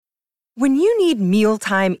When you need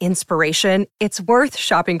mealtime inspiration, it's worth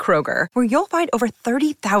shopping Kroger, where you'll find over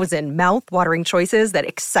 30,000 mouth-watering choices that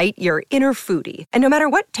excite your inner foodie. And no matter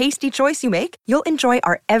what tasty choice you make, you'll enjoy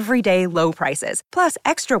our everyday low prices, plus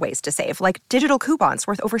extra ways to save, like digital coupons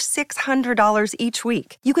worth over $600 each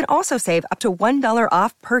week. You can also save up to $1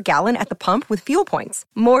 off per gallon at the pump with fuel points.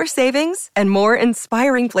 More savings and more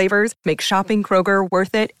inspiring flavors make shopping Kroger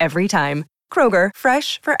worth it every time. Kroger,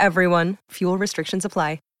 fresh for everyone. Fuel restrictions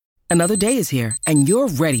apply. Another day is here, and you're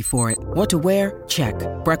ready for it. What to wear? Check.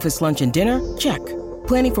 Breakfast, lunch, and dinner? Check.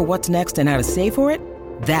 Planning for what's next and how to save for it?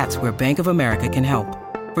 That's where Bank of America can help.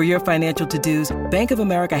 For your financial to-dos, Bank of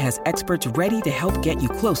America has experts ready to help get you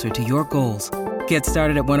closer to your goals. Get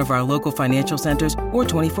started at one of our local financial centers or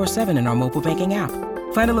 24/7 in our mobile banking app.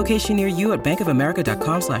 Find a location near you at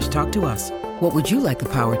bankofamerica.com/talktous. What would you like the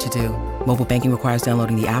power to do? Mobile banking requires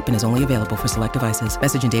downloading the app and is only available for select devices.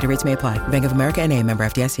 Message and data rates may apply. Bank of America NA, member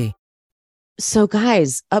FDIC. So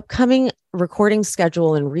guys, upcoming recording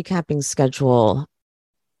schedule and recapping schedule,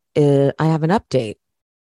 I have an update.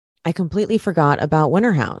 I completely forgot about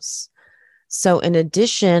Winter House. So in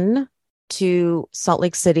addition to Salt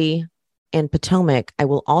Lake City and Potomac, I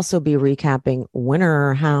will also be recapping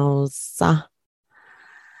Winter House.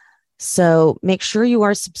 So make sure you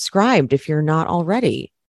are subscribed if you're not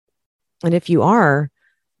already. And if you are,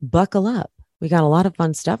 buckle up. We got a lot of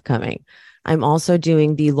fun stuff coming. I'm also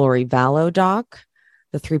doing the Lori Vallow doc,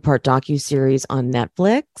 the 3-part docuseries on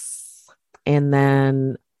Netflix. And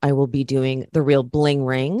then I will be doing The Real Bling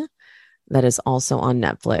Ring. That is also on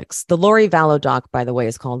Netflix. The Lori Vallow doc, by the way,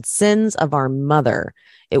 is called Sins of Our Mother.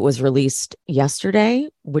 It was released yesterday,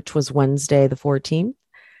 which was Wednesday, the 14th.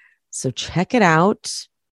 So check it out.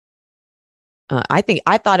 I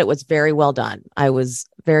thought it was very well done. I was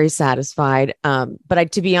very satisfied.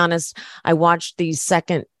 But to be honest, I watched the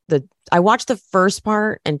first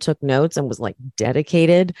part and took notes and was like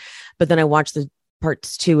dedicated. But then I watched the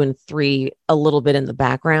parts 2 and 3 a little bit in the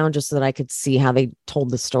background just so that I could see how they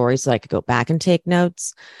told the story so I could go back and take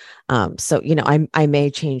notes. So, I may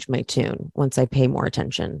change my tune once I pay more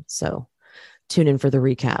attention. So tune in for the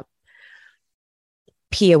recap.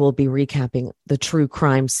 Pia will be recapping the true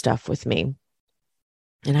crime stuff with me.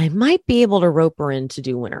 And I might be able to rope her in to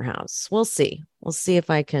do Winter House. We'll see. We'll see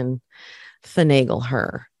if I can finagle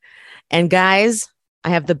her. And guys, I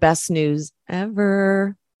have the best news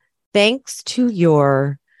ever. Thanks to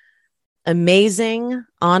your amazing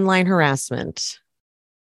online harassment,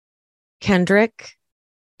 Kendrick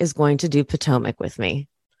is going to do Potomac with me.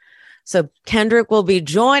 So Kendrick will be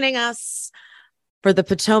joining us for the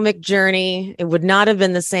Potomac journey. It would not have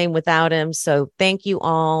been the same without him. So thank you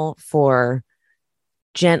all for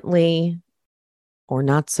gently or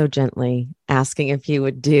not so gently asking if he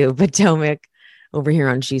would do Potomac over here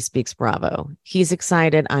on She Speaks Bravo. He's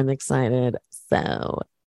excited. I'm excited. So,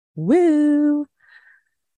 woo.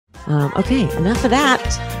 Okay, enough of that.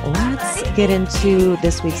 Let's get into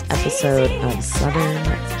this week's episode of Southern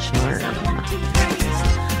Charm.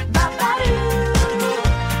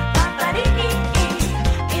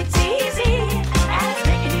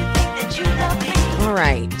 All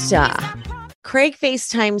right. Craig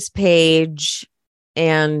FaceTimes Paige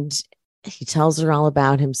and he tells her all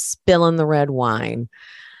about him spilling the red wine.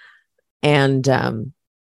 And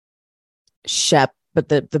Shep, but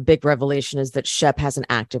the big revelation is that Shep has an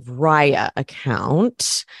active Raya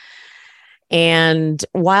account. And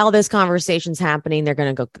while this conversation's happening, they're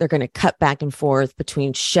going to cut back and forth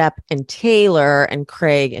between Shep and Taylor and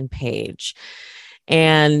Craig and Paige.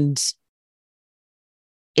 And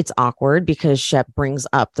it's awkward because Shep brings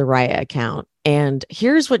up the Raya account. And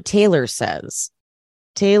here's what Taylor says.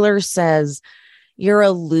 Taylor says, "You're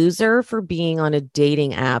a loser for being on a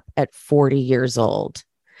dating app at 40 years old."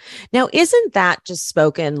 Now, isn't that just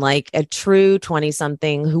spoken like a true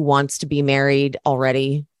 20-something who wants to be married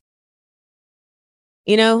already?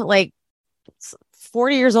 Like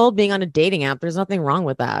 40 years old being on a dating app, there's nothing wrong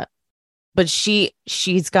with that. But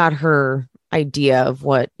she's got her idea of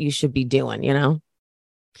what you should be doing,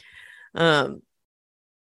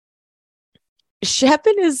 Shep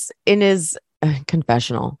in his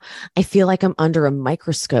confessional, "I feel like I'm under a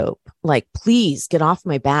microscope. Like, please get off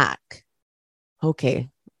my back." Okay.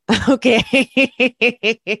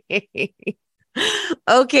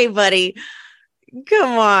 Okay, buddy.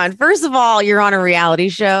 Come on. First of all, you're on a reality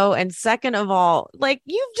show. And second of all, like,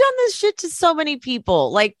 you've done this shit to so many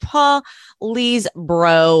people. Like, please,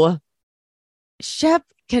 bro. Shep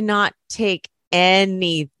cannot take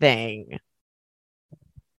anything.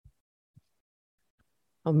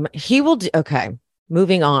 He will do. Okay.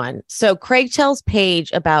 Moving on. So Craig tells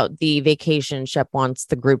Paige about the vacation Shep wants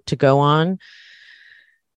the group to go on.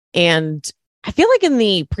 And I feel like in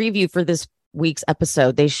the preview for this week's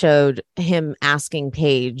episode, they showed him asking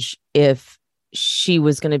Paige if she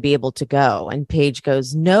was going to be able to go. And Paige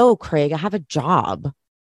goes, "No, Craig, I have a job."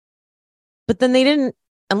 But then they didn't,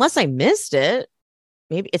 unless I missed it.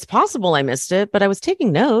 Maybe it's possible I missed it, but I was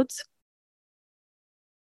taking notes.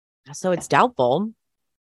 So it's doubtful.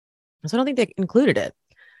 So I don't think they included it.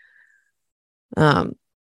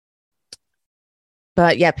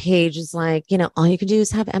 But yeah, Paige is like, all you can do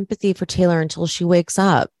is have empathy for Taylor until she wakes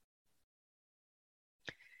up.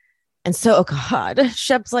 And so, oh God,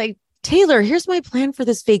 Shep's like, "Taylor, here's my plan for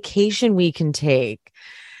this vacation we can take."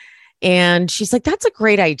 And she's like, "That's a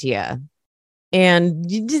great idea." And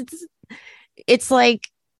it's like,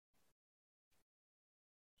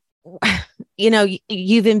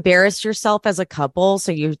 you've embarrassed yourself as a couple.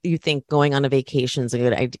 So you think going on a vacation is a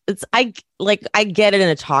good idea. I get it in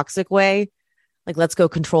a toxic way. Like, let's go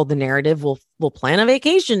control the narrative. We'll plan a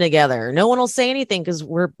vacation together. No one will say anything because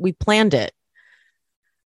we planned it.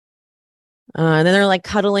 And then they're like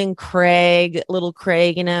cuddling little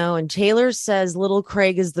Craig, and Taylor says little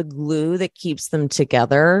Craig is the glue that keeps them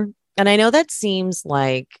together. And I know that seems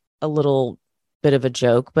like a little bit of a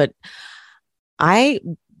joke, but my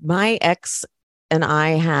ex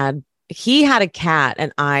and he had a cat,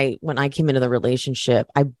 and when I came into the relationship,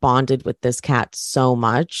 I bonded with this cat so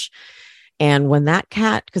much. And when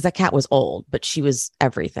because that cat was old, but she was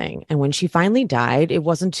everything. And when she finally died, it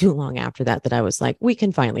wasn't too long after that I was like, we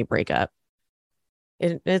can finally break up.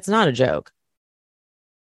 It's not a joke.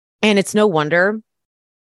 And it's no wonder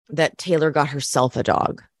that Taylor got herself a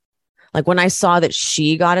dog. Like, when I saw that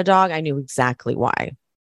she got a dog, I knew exactly why.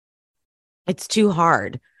 It's too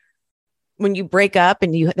hard. When you break up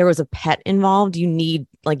and there was a pet involved, you need,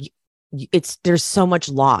 there's so much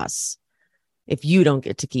loss if you don't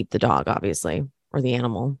get to keep the dog, obviously, or the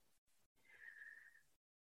animal.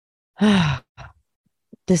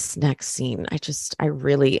 This next scene, I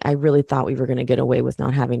really thought we were going to get away with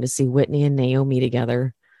not having to see Whitney and Naomi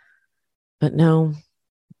together. But no,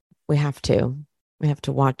 we have to. We have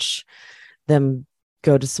to watch them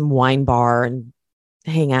go to some wine bar and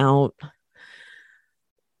hang out.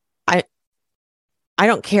 I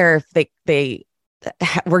don't care if they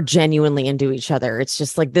were genuinely into each other. It's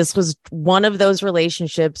just like, this was one of those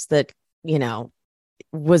relationships that,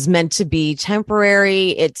 was meant to be temporary.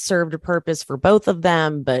 It served a purpose for both of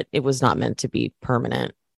them, but it was not meant to be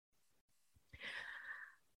permanent.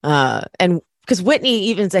 And because Whitney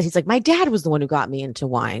even said, he's like, "My dad was the one who got me into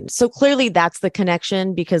wine." So clearly that's the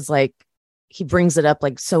connection, because he brings it up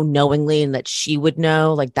so knowingly, and that she would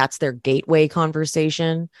know, that's their gateway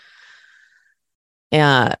conversation.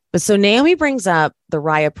 But so Naomi brings up the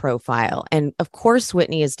Raya profile, and of course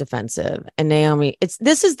Whitney is defensive, and Naomi,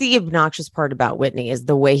 this is the obnoxious part about Whitney, is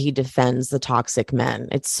the way he defends the toxic men.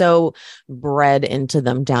 It's so bred into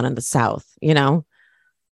them down in the South, And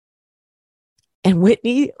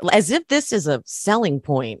Whitney, as if this is a selling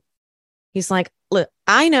point, he's like, "Look,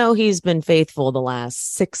 I know he's been faithful the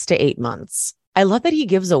last 6 to 8 months." I love that he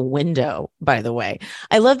gives a window, by the way.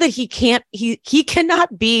 I love that he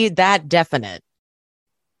cannot be that definite.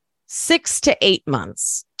 6 to 8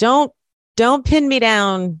 months. Don't pin me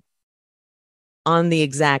down on the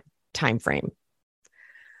exact time frame.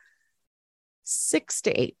 6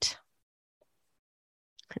 to 8.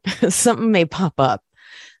 Something may pop up.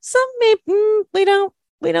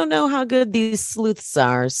 We don't know how good these sleuths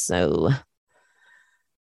are. So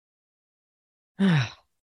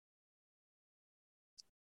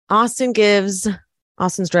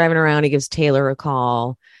Austin's driving around. He gives Taylor a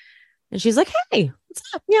call, and she's like, "Hey,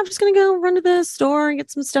 what's up? Yeah, I'm just gonna go run to the store and get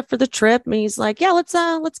some stuff for the trip." And he's like, "Yeah,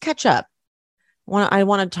 let's catch up. I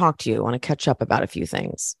want to talk to you. I want to catch up about a few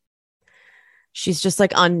things." She's just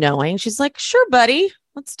like unknowing. She's like, "Sure, buddy,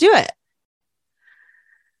 let's do it."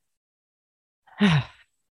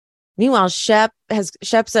 Meanwhile,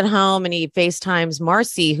 Shep's at home, and he FaceTimes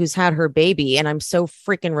Marcy, who's had her baby. And I'm so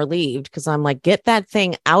freaking relieved, because I'm like, get that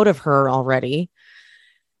thing out of her already.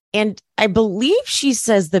 And I believe she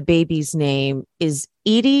says the baby's name is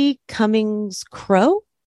Edie Cummings Crow.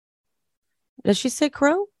 Does she say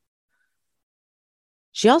Crow?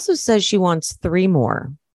 She also says she wants 3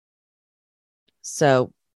 more.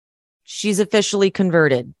 So she's officially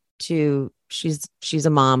converted to, she's a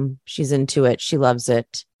mom. She's into it. She loves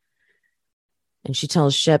it. And she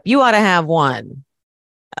tells Shep, "You ought to have one."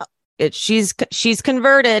 She's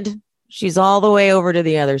converted. She's all the way over to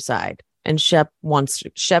the other side. And Shep's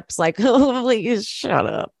like, "Oh, please shut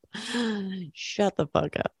up. Shut the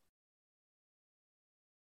fuck up."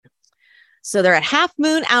 So they're at Half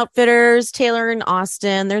Moon Outfitters, Taylor and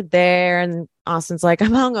Austin. They're there. And Austin's like,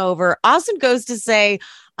 I'm hungover. Austin goes to say,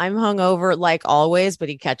 I'm hungover like always, but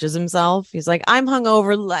he catches himself. He's like, I'm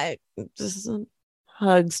hungover like just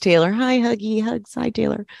hugs Taylor. Hi, Huggy. Hugs. Hi,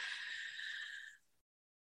 Taylor.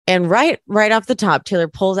 And right off the top, Taylor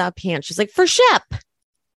pulls out pants. She's like, for Shep.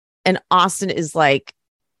 And Austin is like,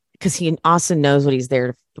 because Austin knows what he's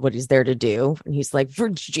there to do. And he's like,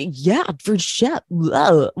 for Shep.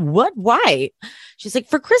 What? Why? She's like,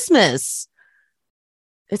 for Christmas.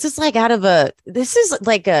 This is like this is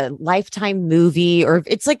like a Lifetime movie, or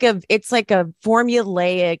it's like a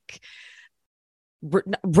formulaic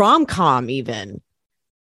rom-com even.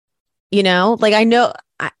 You know, like I know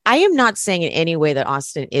I am not saying in any way that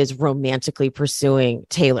Austin is romantically pursuing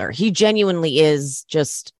Taylor. He genuinely is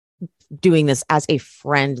just doing this as a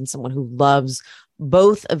friend and someone who loves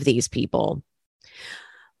both of these people.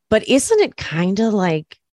 But isn't it kind of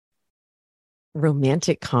like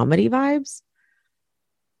romantic comedy vibes?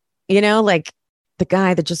 You know, like the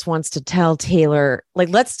guy that just wants to tell Taylor, like,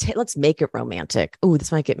 let's make it romantic. Oh,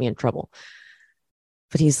 this might get me in trouble.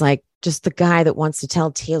 But he's like, just the guy that wants to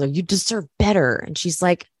tell Taylor, you deserve better. And she's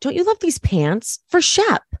like, don't you love these pants? For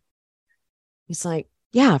Shep. He's like,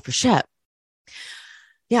 yeah, for Shep.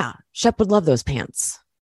 Yeah, Shep would love those pants.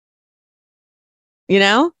 You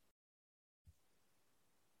know?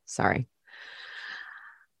 Sorry.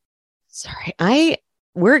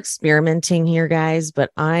 We're experimenting here, guys,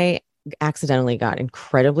 but I accidentally got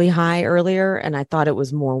incredibly high earlier and I thought it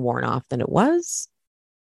was more worn off than it was.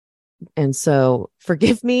 And so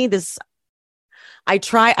forgive me.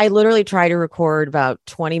 I literally tried to record about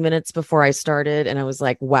 20 minutes before I started. And I was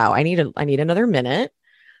like, wow, I need another minute.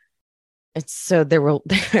 It's so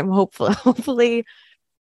I'm hopefully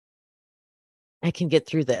I can get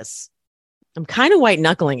through this. I'm kind of white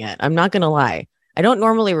knuckling it. I'm not going to lie. I don't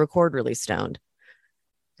normally record really stoned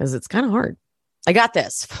because it's kind of hard. I got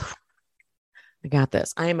this.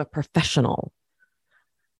 I am a professional.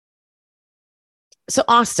 So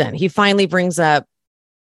Austin, he finally brings up,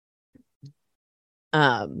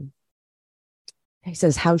 he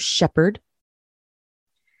says, how's Shepard?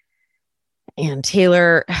 And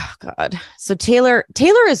Taylor, oh God. So Taylor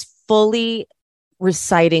is fully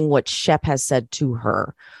reciting what Shep has said to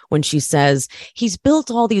her when she says, he's built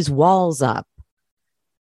all these walls up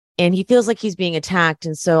and he feels like he's being attacked.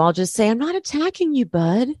 And so I'll just say, I'm not attacking you,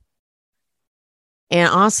 bud. And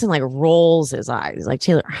Austin like rolls his eyes. He's like,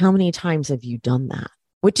 Taylor, how many times have you done that?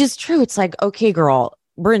 Which is true. It's like, okay, girl,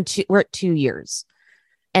 we're at 2 years.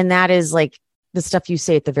 And that is like the stuff you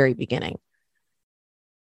say at the very beginning.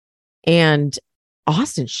 And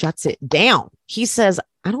Austin shuts it down. He says,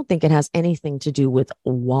 I don't think it has anything to do with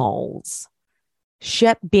walls.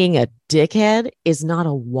 Shep being a dickhead is not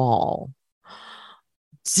a wall.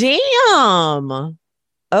 Damn.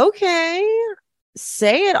 Okay.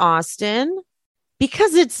 Say it, Austin.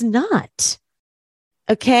 Because it's not.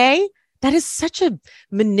 Okay? That is such a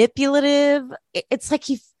manipulative. It's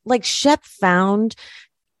like Shep found,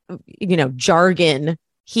 jargon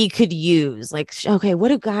he could use. Like, okay, what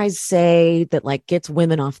do guys say that like gets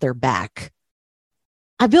women off their back?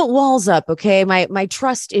 I built walls up. Okay. My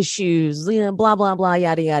trust issues, blah, blah, blah,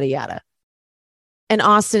 yada, yada, yada. And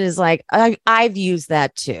Austin is like, I've used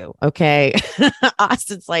that too. Okay.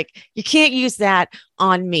 Austin's like, you can't use that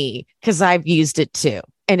on me because I've used it too.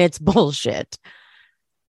 And it's bullshit.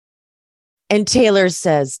 And Taylor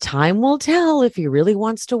says, time will tell if he really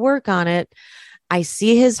wants to work on it. I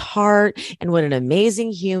see his heart and what an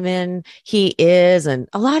amazing human he is. And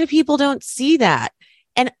a lot of people don't see that.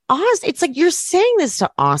 And Austin, it's like you're saying this to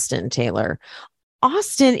Austin, Taylor.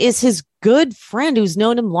 Austin is his good friend who's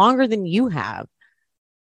known him longer than you have.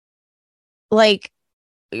 Like,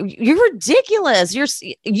 you're ridiculous.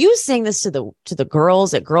 You saying this to the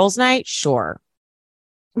girls at girls' night, sure,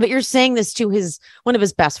 but you're saying this to one of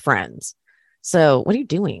his best friends. So what are you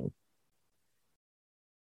doing?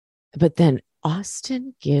 But then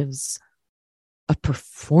Austin gives a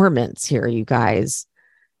performance here, you guys.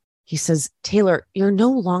 He says, Taylor, you're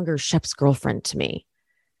no longer Shep's girlfriend to me.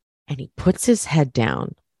 And he puts his head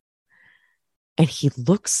down and he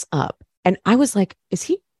looks up. And I was like,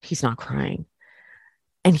 he's not crying.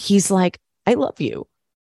 And he's like, I love you.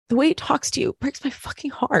 The way he talks to you breaks my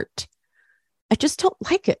fucking heart. I just don't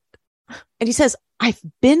like it. And he says, I've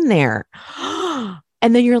been there.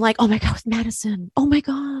 And then you're like, oh my God, with Madison. Oh my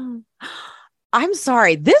God. I'm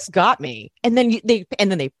sorry. This got me. And then they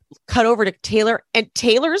cut over to Taylor and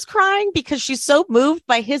Taylor's crying because she's so moved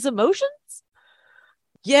by his emotions.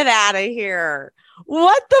 Get out of here.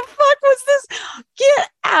 What the fuck was this? Get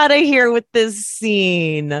out of here with this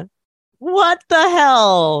scene. What the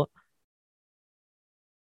hell?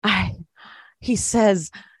 He says,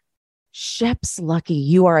 Shep's lucky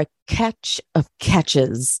you are a catch of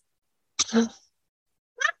catches. What's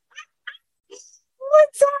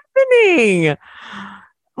happening?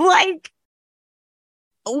 Like,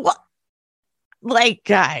 what? Like,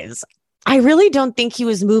 guys, I really don't think he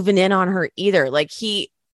was moving in on her either. Like, it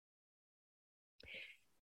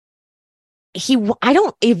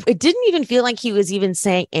didn't even feel like he was even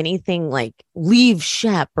saying anything like leave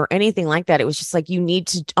Shep or anything like that. It was just like, you need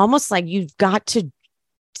to, almost like you've got to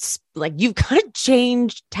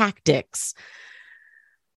change tactics.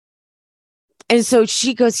 And so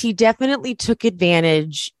she goes, he definitely took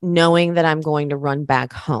advantage knowing that I'm going to run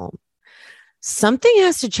back home. Something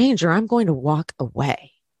has to change or I'm going to walk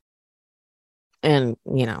away. And,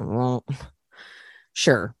 well,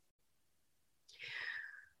 sure.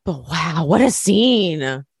 But wow, what a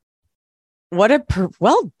scene.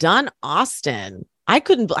 Well done, Austin. I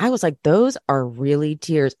was like, those are really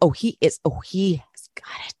tears. He has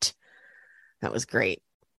got it. That was great.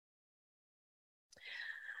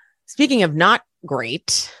 Speaking of not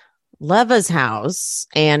great, Leva's house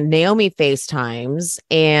and Naomi FaceTimes,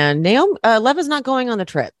 and Leva's not going on the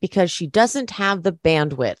trip because she doesn't have the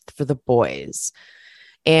bandwidth for the boys.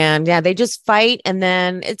 And yeah, they just fight and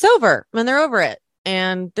then it's over and they're over it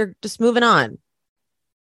and they're just moving on.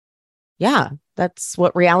 Yeah, that's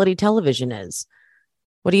what reality television is.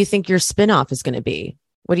 What do you think your spinoff is going to be?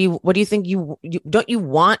 What do you think you're going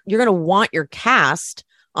to want your cast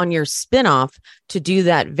on your spinoff to do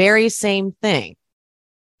that very same thing?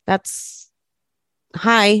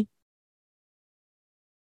 Hi.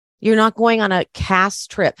 You're not going on a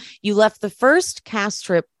cast trip. You left the first cast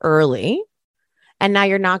trip early, and now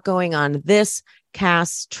you're not going on this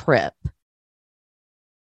cast trip.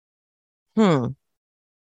 Okay.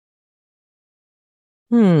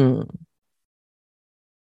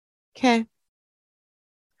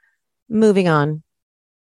 Moving on.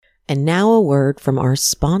 And now a word from our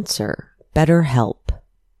sponsor, BetterHelp.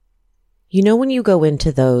 When you go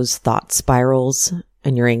into those thought spirals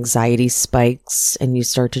and your anxiety spikes and you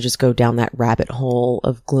start to just go down that rabbit hole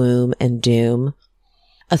of gloom and doom,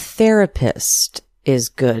 a therapist is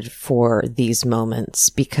good for these moments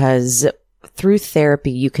because through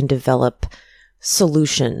therapy, you can develop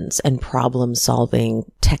solutions and problem-solving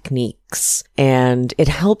techniques. And it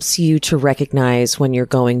helps you to recognize when you're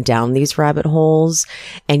going down these rabbit holes,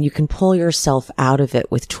 and you can pull yourself out of it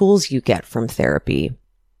with tools you get from therapy.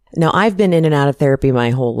 Now, I've been in and out of therapy my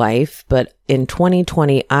whole life, but in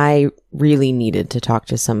 2020, I really needed to talk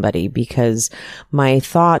to somebody because my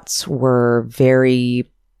thoughts were very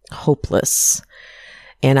hopeless.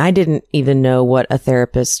 And I didn't even know what a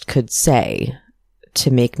therapist could say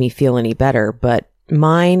to make me feel any better, but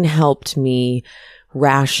mine helped me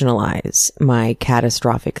rationalize my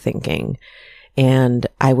catastrophic thinking. And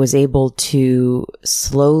I was able to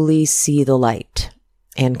slowly see the light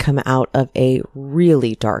and come out of a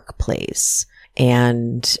really dark place.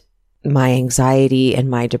 And my anxiety and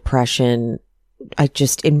my depression, I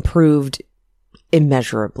just improved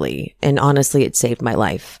immeasurably. And honestly, it saved my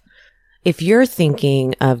life. If you're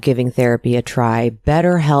thinking of giving therapy a try,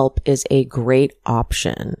 BetterHelp is a great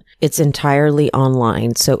option. It's entirely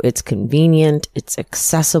online, so it's convenient, it's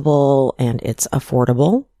accessible, and it's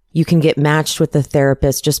affordable. You can get matched with a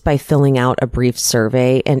therapist just by filling out a brief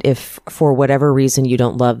survey. And if for whatever reason you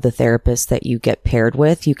don't love the therapist that you get paired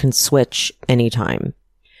with, you can switch anytime.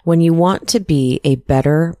 When you want to be a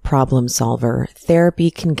better problem solver, therapy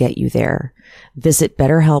can get you there. Visit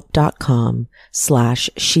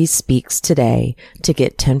BetterHelp.com/SheSpeaks today to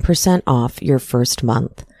get 10% off your first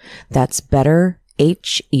month. That's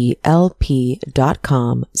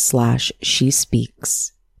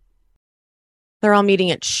BetterHelp.com/SheSpeaks. They're all meeting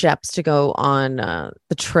at Shep's to go on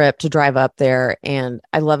the trip to drive up there. And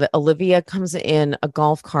I love it. Olivia comes in a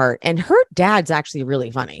golf cart and her dad's actually really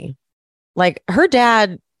funny. Like her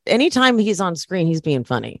dad, anytime he's on screen, he's being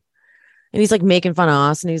funny. And he's like making fun of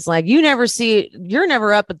us. And he's like, you're never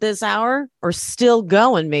up at this hour or still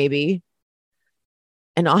going, maybe.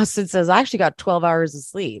 And Austin says, I actually got 12 hours of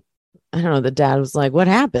sleep. I don't know. The dad was like, what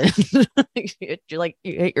happened? You hit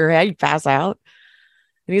your head, you pass out.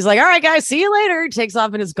 And he's like, all right, guys, see you later. He takes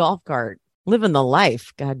off in his golf cart, living the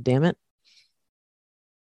life. God damn it.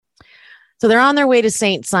 So they're on their way to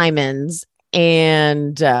St. Simon's,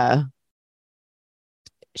 and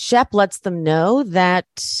Shep lets them know that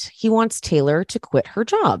he wants Taylor to quit her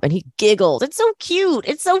job, and he giggles. It's so cute.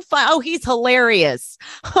 It's so fun. Oh, he's hilarious.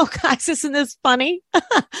 Oh, guys, isn't this funny?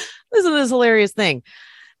 Isn't this hilarious thing?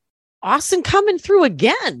 Austin coming through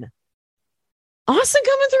again.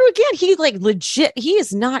 He like legit, he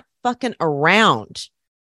is not fucking around.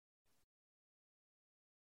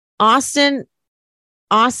 Austin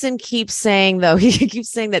Austin keeps saying, though, he keeps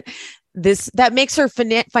saying that that makes her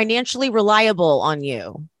financially reliable on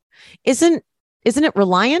you. Isn't it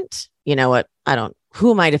reliant? You know what?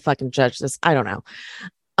 Who am I to fucking judge this? I don't know.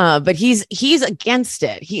 But he's against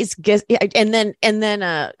it. And then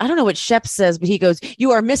I don't know what Shep says, but he goes,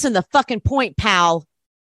 "You are missing the fucking point, pal."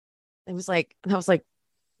 That was like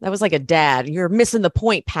a dad. "You're missing the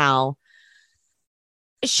point, pal."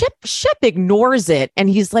 Shep ignores it, and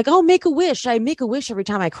he's like, "Oh, make a wish. I make a wish every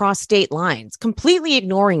time I cross state lines," completely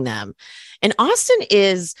ignoring them. And Austin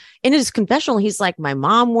is in his confessional. He's like, "My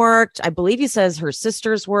mom worked. I believe he says her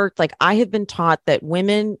sisters worked. Like, I have been taught that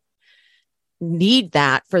women need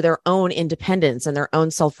that for their own independence and their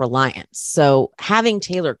own self-reliance. So having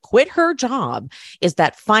Taylor quit her job is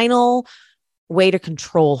that final way to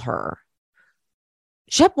control her."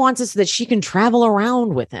 Shep wants it so that she can travel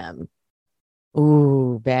around with him.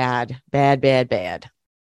 Ooh, bad.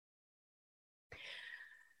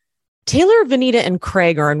 Taylor, Venita, and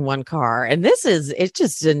Craig are in one car. And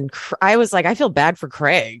I was like, I feel bad for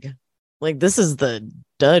Craig. Like, this is the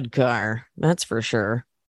dud car. That's for sure.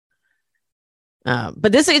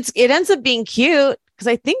 But it ends up being cute because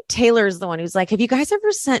I think Taylor's the one who's like, "Have you guys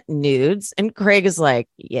ever sent nudes?" And Craig is like,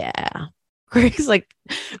 "Yeah." Craig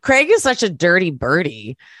is such a dirty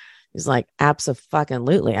birdie. He's like,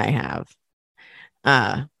 "Abso-fucking-lutely, I have."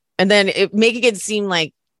 And then making it seem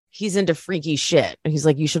like he's into freaky shit. And he's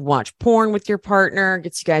like, "You should watch porn with your partner.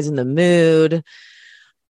 Gets you guys in the mood."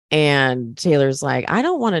 And Taylor's like, "I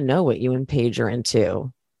don't want to know what you and Paige are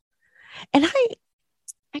into." And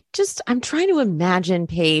I'm trying to imagine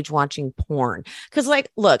Paige watching porn. Because,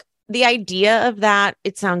 like, look, the idea of that,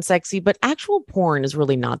 it sounds sexy, but actual porn is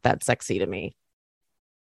really not that sexy to me.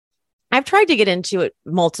 I've tried to get into it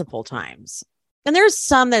multiple times. And there's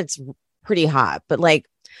some that's pretty hot, but like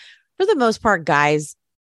for the most part, guys,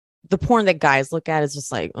 the porn that guys look at is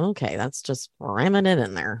just like, okay, that's just ramming it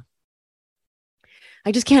in there.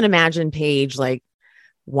 I just can't imagine Paige like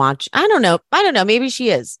watch. I don't know. Maybe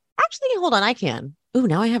she is. Actually, hold on. I can. Ooh,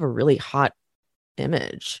 now I have a really hot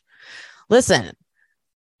image. Listen,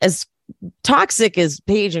 as toxic as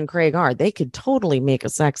Paige and Craig are, they could totally make a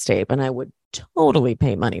sex tape and I would totally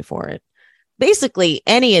pay money for it. Basically,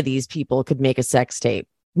 any of these people could make a sex tape.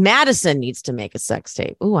 Madison needs to make a sex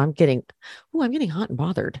tape. I'm getting hot and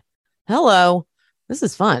bothered. Hello. This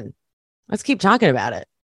is fun. Let's keep talking about it.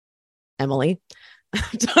 Emily.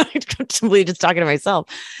 I'm completely just talking to myself.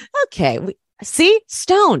 Okay. See?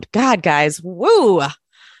 Stoned. God, guys. Woo.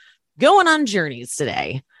 Going on journeys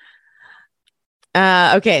today.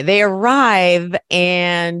 Okay. They arrive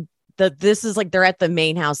and this is like they're at the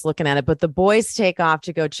main house looking at it, but the boys take off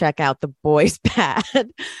to go check out the boys'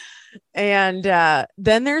 pad. And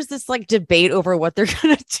then there's this like debate over what they're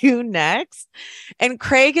going to do next. And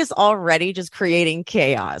Craig is already just creating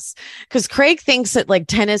chaos because Craig thinks that like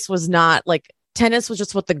tennis was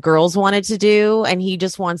just what the girls wanted to do. And he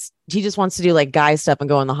just wants to do like guy stuff and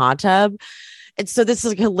go in the hot tub. And so this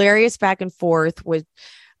is like hilarious back and forth with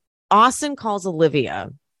Austin calls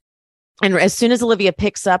Olivia. And as soon as Olivia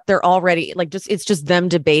picks up, they're already like it's just them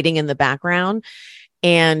debating in the background.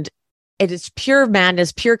 And it is pure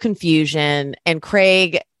madness, pure confusion. And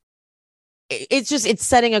Craig, it's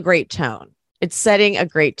setting a great tone. It's setting a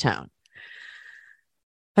great tone.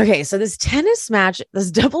 Okay, so this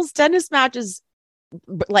doubles tennis match is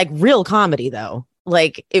like real comedy, though.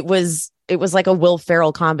 Like it was like a Will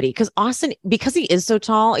Ferrell comedy because Austin, because he is so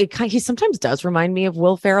tall, he sometimes does remind me of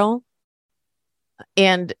Will Ferrell.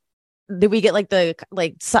 And then we get like the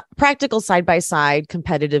practical side-by-side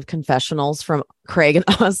competitive confessionals from Craig and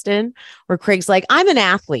Austin, where Craig's like, "I'm an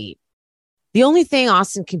athlete. The only thing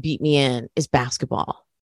Austin can beat me in is basketball."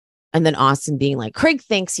 And then Austin being like, "Craig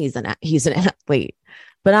thinks he's an athlete,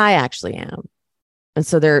 but I actually am." And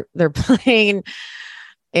so they're playing,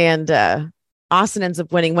 and Austin ends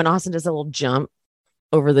up winning when Austin does a little jump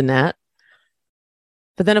over the net.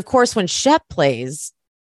 But then, of course, when Shep plays,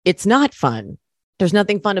 it's not fun. There's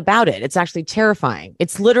nothing fun about it. It's actually terrifying.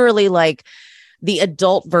 It's literally like the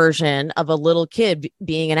adult version of a little kid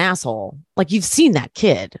being an asshole. Like you've seen that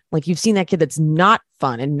kid. Like you've seen that kid that's not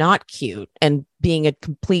fun and not cute and being a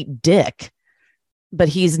complete dick. But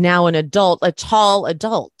he's now an adult, a tall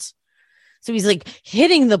adult. So he's like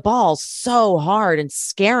hitting the ball so hard and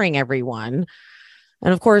scaring everyone.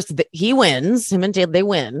 And of course, he wins. Him and Taylor, they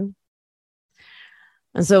win.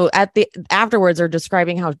 And so afterwards, they're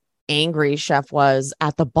describing how angry Shep was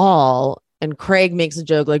at the ball, and Craig makes a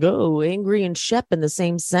joke like, "Oh, angry and Shep in the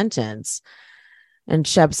same sentence." And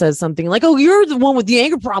Shep says something like, "Oh, you're the one with the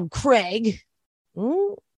anger problem, Craig."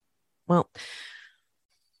 Well,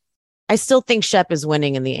 I still think Shep is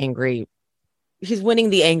winning in the angry he's winning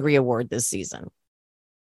the angry award this season.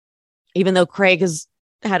 Even though Craig has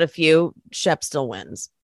had a few, Shep still wins.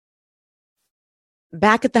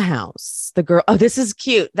 Back at the house, the girl, oh, this is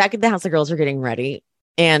cute. Back at the house, the girls are getting ready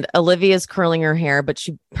and Olivia's curling her hair, but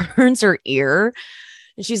she burns her ear.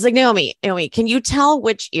 And she's like, Naomi, can you tell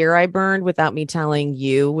which ear I burned without me telling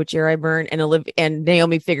you which ear I burned? And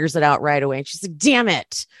Naomi figures it out right away. And she's like, damn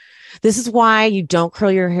it. This is why you don't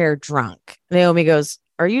curl your hair drunk. Naomi goes,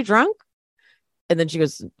 are you drunk? And then she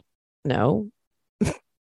goes, no.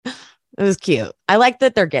 It was cute. I like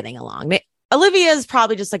that they're getting along. Olivia is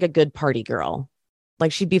probably just like a good party girl.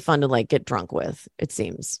 Like she'd be fun to like get drunk with, it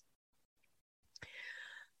seems.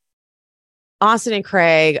 Austin and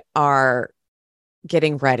Craig are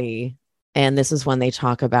getting ready. And this is when they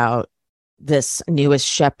talk about this newest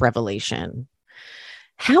Shep revelation.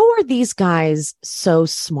 How are these guys so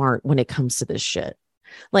smart when it comes to this shit?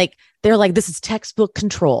 Like, they're like, this is textbook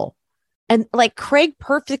control. And like Craig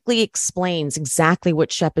perfectly explains exactly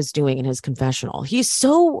what Shep is doing in his confessional. He's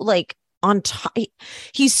so like on top.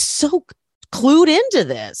 He's so clued into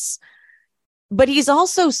this, but he's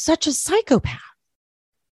also such a psychopath.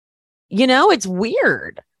 You know, it's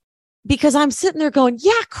weird because I'm sitting there going,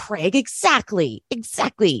 yeah, Craig, exactly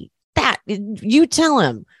that. You tell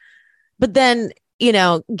him. But then, you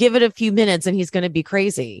know, give it a few minutes and he's going to be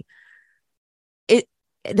crazy.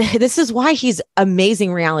 This is why he's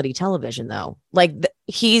amazing reality television, though. Like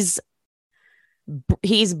he's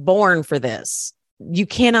born for this. You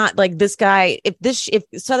cannot like this guy. If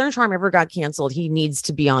Southern Charm ever got canceled, he needs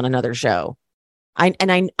to be on another show. I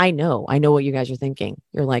know what you guys are thinking.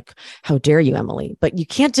 You're like, how dare you, Emily? But you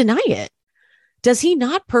can't deny it. Does he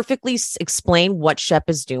not perfectly explain what Shep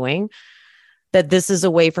is doing? That this is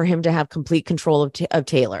a way for him to have complete control of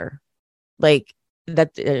Taylor, like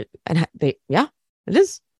that. Yeah, it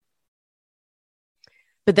is.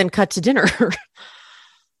 But then cut to dinner.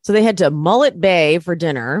 So they head to Mullet Bay for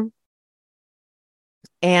dinner.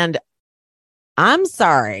 And I'm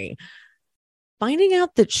sorry, finding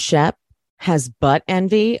out that Shep has butt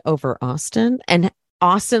envy over Austin and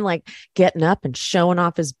Austin like getting up and showing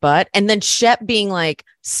off his butt. And then Shep being like,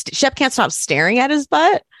 Shep can't stop staring at his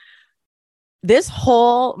butt. This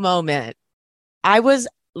whole moment, I was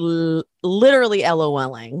literally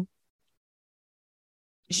LOLing.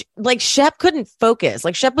 Like Shep couldn't focus.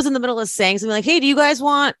 Like Shep was in the middle of saying something like, hey, do you guys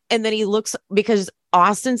want? And then he looks because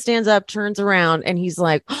Austin stands up, turns around, and he's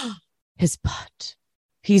like, oh, his butt.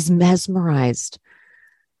 He's mesmerized.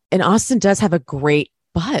 And Austin does have a great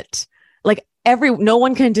butt. Like no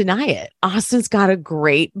one can deny it. Austin's got a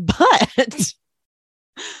great butt.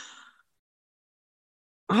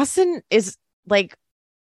 Austin is like,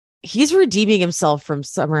 he's redeeming himself from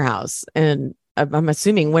Summer House and I'm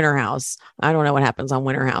assuming Winter House. I don't know what happens on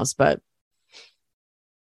Winter House, but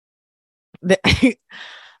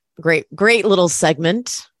great little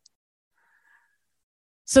segment.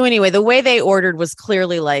 So anyway, the way they ordered was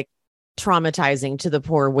clearly like traumatizing to the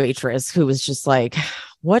poor waitress who was just like,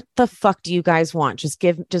 what the fuck do you guys want? Just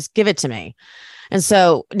give it to me. And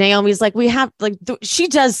so Naomi's like, we have like, she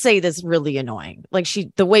does say this really annoying. Like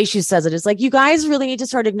the way she says it is like, you guys really need to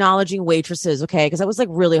start acknowledging waitresses. Okay. Cause that was like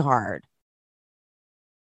really hard.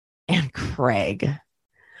 And Craig,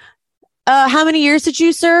 how many years did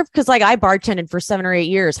you serve? Cause like I bartended for 7 or 8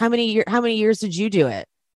 years. How many years did you do it?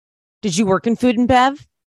 Did you work in food and bev?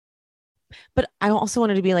 But I also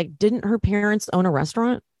wanted to be like, didn't her parents own a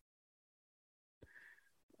restaurant?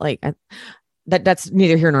 Like that's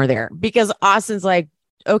neither here nor there because Austin's like,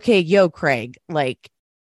 okay, yo, Craig, like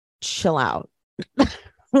chill out.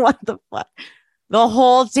 What the fuck? The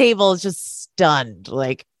whole table is just stunned.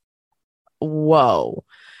 Like, whoa.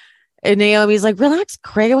 And Naomi's like, relax,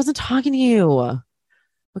 Craig. I wasn't talking to you.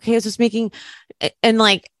 Okay. I was just making, and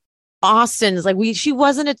like Austin's like, she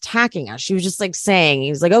wasn't attacking us. She was just like saying, he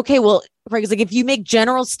was like, okay, well, Craig's like, if you make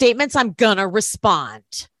general statements, I'm gonna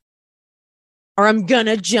respond. Or I'm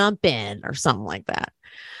gonna jump in or something like that.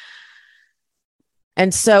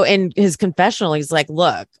 And so in his confessional, he's like,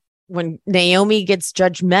 look, when Naomi gets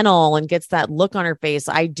judgmental and gets that look on her face,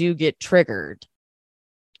 I do get triggered.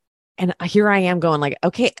 And here I am going like,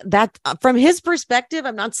 okay, that from his perspective,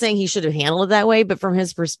 I'm not saying he should have handled it that way, but from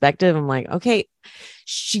his perspective, I'm like, okay,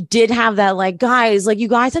 she did have that, like, guys, like you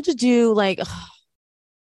guys have to do like,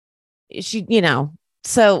 she, you know,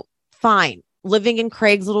 so fine. Living in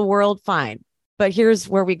Craig's little world, fine. But here's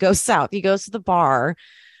where we go south. He goes to the bar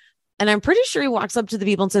and I'm pretty sure he walks up to the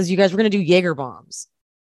people and says, you guys, we're going to do Jaeger bombs.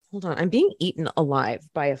 Hold on. I'm being eaten alive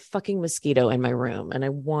by a fucking mosquito in my room. And I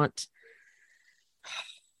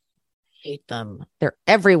hate them. They're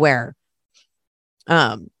everywhere.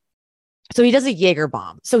 So he does a Jaeger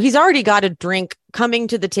bomb. So he's already got a drink coming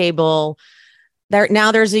to the table.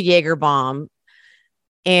 Now there's a Jaeger bomb.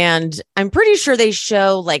 And I'm pretty sure they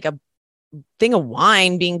show like a thing of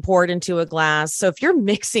wine being poured into a glass. So if you're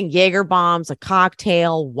mixing Jaeger bombs, a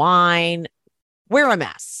cocktail, wine, we're a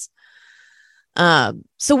mess.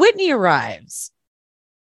 So Whitney arrives.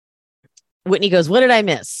 Whitney goes, "What did I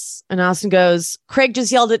miss?" And Austin goes, "Craig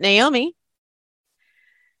just yelled at Naomi."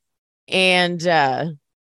 And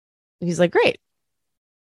he's like, "Great."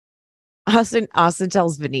 Austin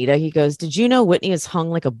tells Vanita, he goes, "Did you know Whitney is hung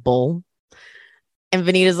like a bull?" And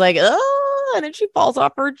Vanita's like, "Oh," and then she falls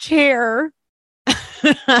off her chair.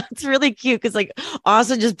 It's really cute because like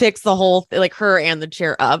Austin just picks the whole like her and the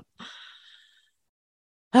chair up.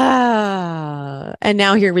 And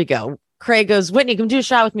now here we go. Craig goes, "Whitney, come do a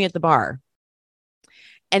shot with me at the bar."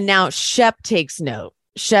 And now Shep takes note.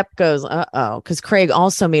 Shep goes, "Uh-oh," because Craig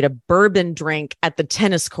also made a bourbon drink at the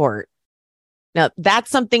tennis court. Now, that's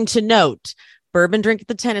something to note. Bourbon drink at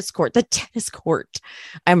the tennis court. The tennis court.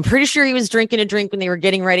 I'm pretty sure he was drinking a drink when they were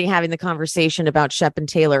getting ready, having the conversation about Shep and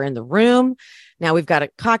Taylor in the room. Now we've got a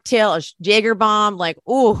cocktail, a Jaeger bomb, like,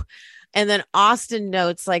 ooh. And then Austin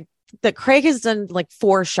notes like that Craig has done like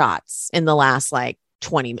 4 shots in the last like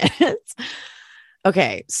 20 minutes.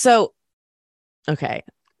 Okay. So, okay.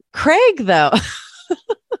 Craig, though,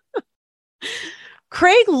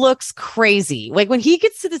 Craig looks crazy. Like when he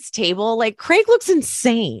gets to this table, like Craig looks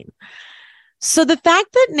insane. So the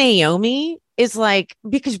fact that Naomi is like,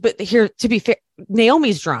 but here, to be fair,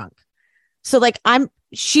 Naomi's drunk. So like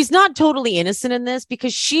she's not totally innocent in this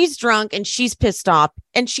because she's drunk and she's pissed off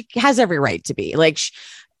and she has every right to be like,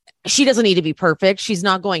 she doesn't need to be perfect. She's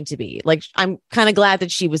not going to be like, I'm kind of glad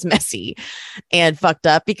that she was messy and fucked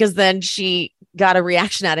up because then she got a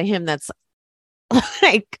reaction out of him that's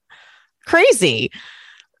like crazy.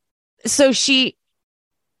 So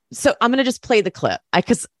I'm going to just play the clip.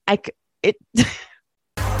 Wait,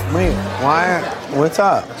 why? What's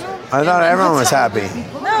up? I thought everyone was happy.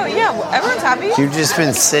 No, yeah, everyone's happy. You've just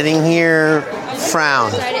been sitting here,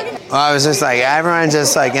 frown. Well, I was just like, everyone's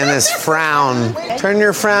just like in this frown. Turn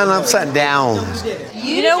your frown upside down.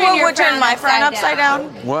 You know what would turn my frown upside down?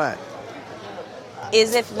 What?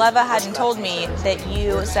 Is if Leva hadn't told me that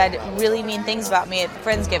you said really mean things about me at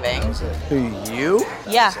Friendsgiving. Who, you?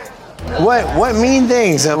 Yeah. What mean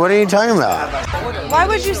things? What are you talking about? Why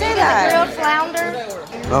would you say that? Real flounder.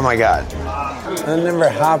 Oh my God. That never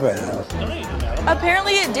happened.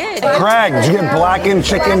 Apparently it did. Craig, did you get blackened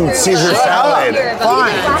chicken Caesar salad?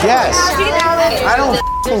 Fine, yes. I don't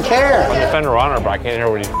f***ing care. Defend her honor, but I can't hear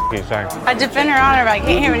what he's saying. I defend her honor, but I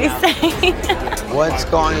can't hear what he's saying. What's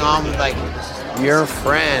going on with like your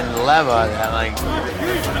friend Leva that like?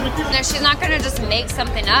 No, she's not gonna just make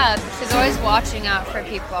something up. She's always watching out for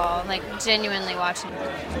people, like genuinely watching.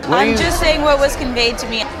 I'm just saying what was conveyed to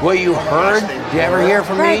me. What you heard? Did you ever hear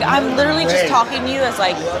from Craig, me? I'm literally just talking to you as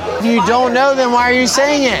like. If you don't know, then why are you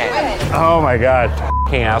saying it? Oh my God,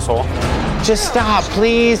 king asshole. Just stop,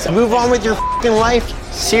 please. Move on with your f***ing life.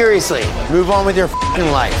 Seriously, move on with your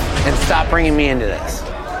f***ing life and stop bringing me into this.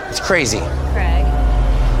 It's crazy.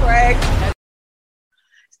 Craig.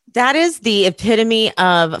 that is the epitome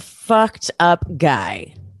of fucked up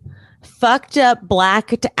guy. Fucked up,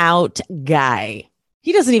 blacked out guy.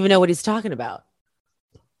 He doesn't even know what he's talking about.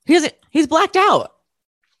 He's blacked out.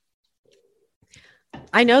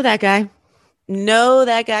 I know that guy. Know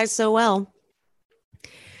that guy so well.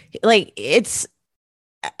 Like it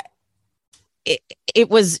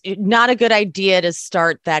was not a good idea to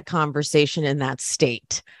start that conversation in that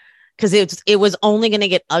state, because it was only going to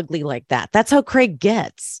get ugly like that. That's how Craig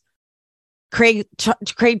gets. Craig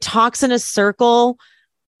talks in a circle,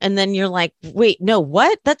 and then you're like, wait, no,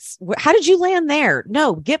 what? How did you land there?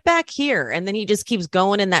 No, get back here. And then he just keeps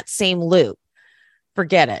going in that same loop.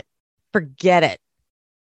 Forget it.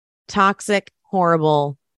 Toxic,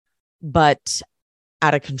 horrible, but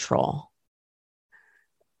out of control.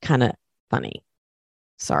 Kind of funny.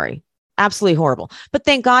 Sorry. Absolutely horrible. But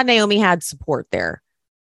thank God Naomi had support there.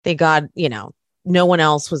 Thank God, no one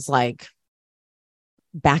else was like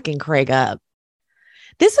backing Craig up.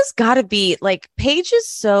 This has got to be like, Paige is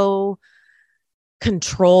so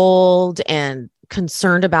controlled and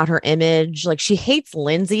concerned about her image. Like, she hates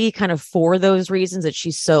Lindsay kind of for those reasons, that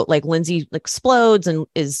she's so like, Lindsay explodes and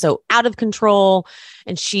is so out of control.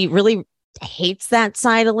 And she really hates that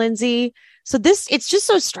side of Lindsay. So it's just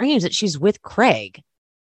so strange that she's with Craig,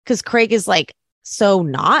 because Craig is like so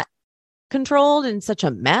not controlled and such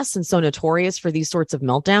a mess and so notorious for these sorts of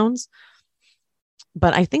meltdowns.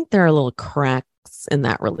 But I think there are little cracks in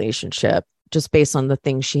that relationship just based on the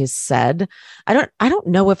things she has said. I don't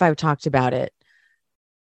know if I've talked about it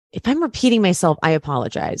if I'm repeating myself, I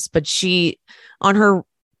apologize. But she, on her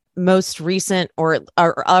most recent or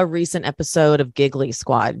a recent episode of Giggly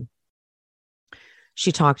Squad,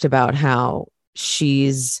 she talked about how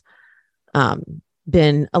she's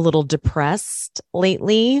been a little depressed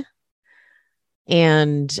lately.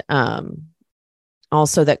 And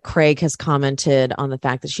also that Craig has commented on the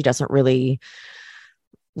fact that she doesn't really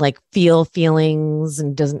like feel feelings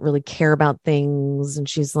and doesn't really care about things. And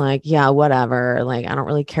she's like, yeah, whatever. Like, I don't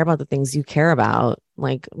really care about the things you care about.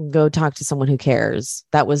 Like, go talk to someone who cares.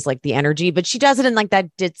 That was like the energy, but she does it in like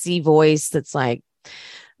that ditzy voice. That's like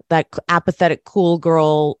that apathetic, cool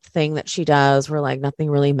girl thing that she does where like nothing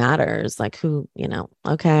really matters. Like who,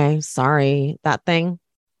 okay, sorry, that thing.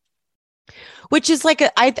 Which is like,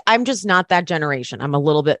 I'm just not that generation. I'm a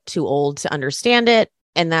little bit too old to understand it.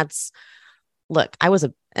 And look, I was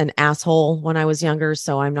an asshole when I was younger,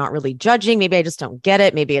 so I'm not really judging. Maybe I just don't get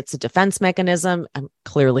it. Maybe it's a defense mechanism.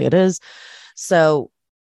 Clearly it is. So,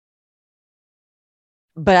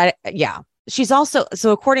 but she's also,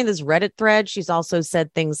 so according to this Reddit thread, she's also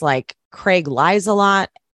said things like Craig lies a lot,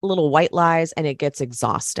 little white lies, and it gets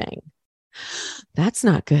exhausting. That's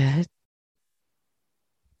not good.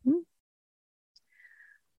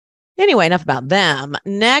 Anyway, enough about them.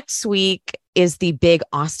 Next week is the big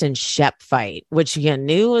Austin Shep fight, which you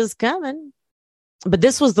knew was coming. But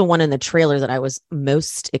this was the one in the trailer that I was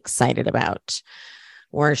most excited about,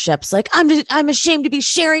 where Shep's like, I'm ashamed to be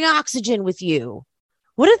sharing oxygen with you.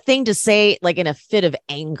 What a thing to say, like in a fit of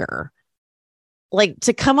anger. Like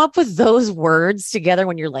to come up with those words together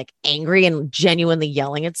when you're like angry and genuinely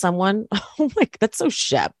yelling at someone. Oh my, that's so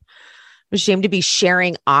Shep. Ashamed to be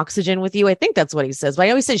sharing oxygen with you. I think that's what he says, but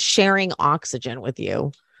I always say sharing oxygen with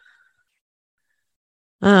you.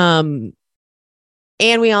 And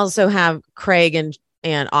we also have Craig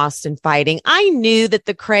and Austin fighting. I knew that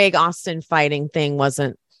the Craig Austin fighting thing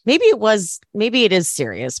wasn't, maybe it is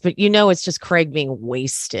serious, but it's just Craig being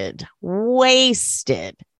wasted.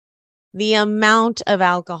 The amount of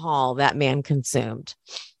alcohol that man consumed.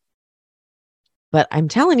 But I'm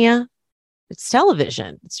telling you, it's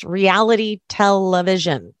television. It's reality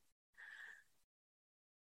television.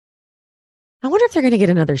 I wonder if they're going to get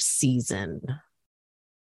another season.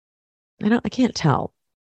 I can't tell.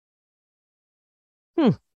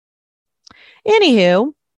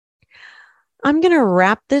 Anywho, I'm going to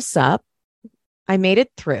wrap this up. I made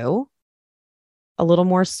it through a little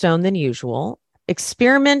more stoned than usual.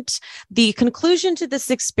 The conclusion to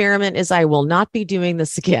this experiment is I will not be doing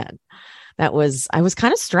this again. I was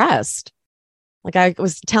kind of stressed. Like I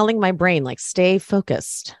was telling my brain, like, stay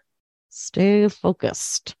focused.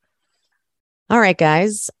 All right,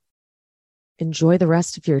 guys. Enjoy the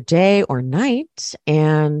rest of your day or night,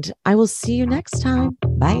 and I will see you next time.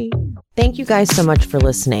 Bye. Thank you guys so much for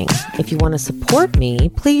listening. If you want to support me,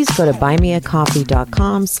 please go to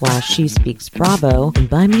buymeacoffee.com/SheSpeaksBravo and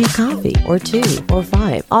buy me a coffee or 2 or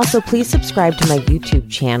 5. Also, please subscribe to my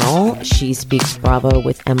YouTube channel, She Speaks Bravo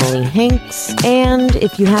with Emily Hanks. And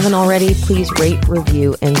if you haven't already, please rate,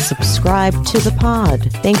 review, and subscribe to the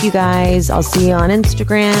pod. Thank you guys. I'll see you on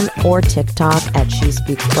Instagram or TikTok at She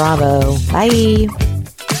Speaks Bravo. Bye.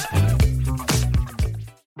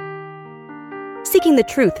 Seeking the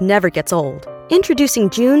truth never gets old. Introducing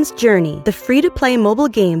June's Journey, the free-to-play mobile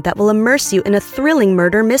game that will immerse you in a thrilling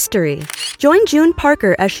murder mystery. Join June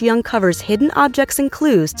Parker as she uncovers hidden objects and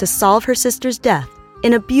clues to solve her sister's death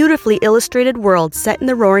in a beautifully illustrated world set in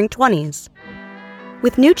the Roaring '20s.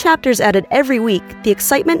 With new chapters added every week, the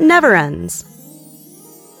excitement never ends.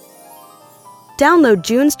 Download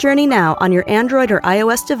June's Journey now on your Android or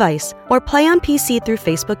iOS device or play on PC through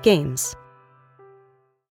Facebook Games.